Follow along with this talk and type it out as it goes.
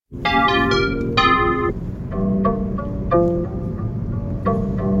Yeah,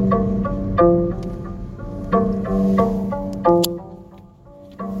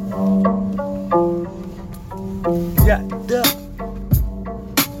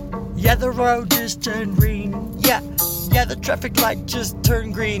 the road just turned green. Yeah, the traffic light just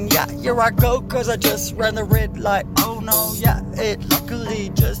turned green. Yeah, here I go, cause I just ran the red light. Oh no, yeah, it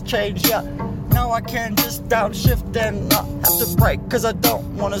luckily just changed. Yeah, now I can just downshift and not have to brake, cause I don't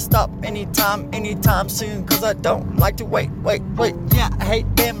wanna stop anytime soon, cause I don't like to wait. Yeah, I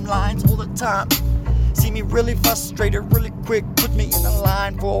hate them lines all the time. See me really frustrated, really quick, put me in a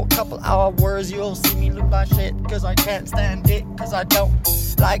line for a couple hours. You'll see me look like shit, cause I can't stand it, cause I don't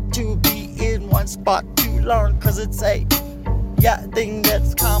like to be in one spot too long, cause it's a thing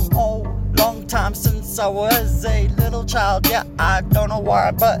that's come a long time since I was a little child. Yeah, I don't know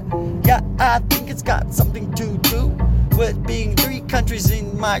why, but yeah, I think it's got something to do with being 3 countries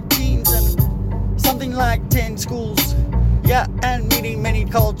in my teens and something like 10 schools. Yeah, and meeting many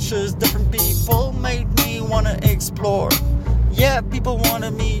cultures, different people made me wanna explore. Yeah, people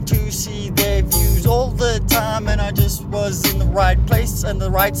wanted me to see their views all the time, and I just was in the right place and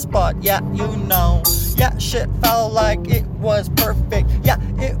the right spot. Yeah, you know. Yeah, shit felt like it was perfect. Yeah,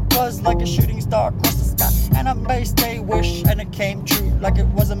 it was like a shooting star across the sky, and I made a wish and it came true, like it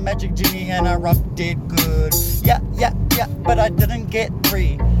was a magic genie and I rubbed it good. Yeah, but I didn't get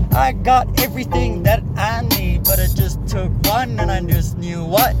 3. I got everything that I need, but it just took one, and I just knew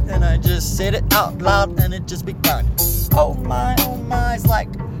what, and I just said it out loud, and it just begun. Oh my, it's like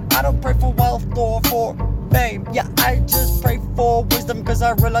I don't pray for wealth or for fame. Yeah, I just pray for wisdom, cause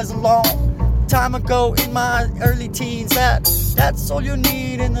I realized a long time ago in my early teens that that's all you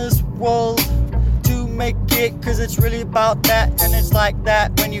need in this world to make it, cause it's really about that. And it's like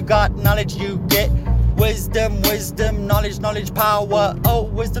that, when you got knowledge you get wisdom, knowledge, power. Oh,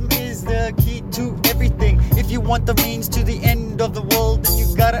 wisdom is the key to everything. If you want the means to the end of the world, then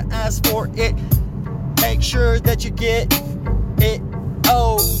you gotta ask for it. Make sure that you get it.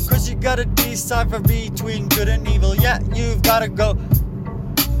 Oh, cause you gotta decipher between good and evil. Yeah, you've gotta go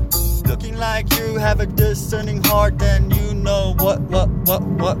looking like you have a discerning heart, and you know what.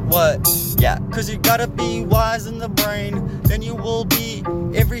 Yeah, cause you gotta be wise in the brain, then you will be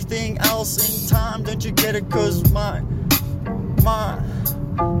everything else in time. Don't you get it? Cause my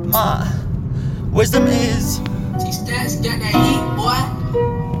wisdom is T-Stats got that heat, boy.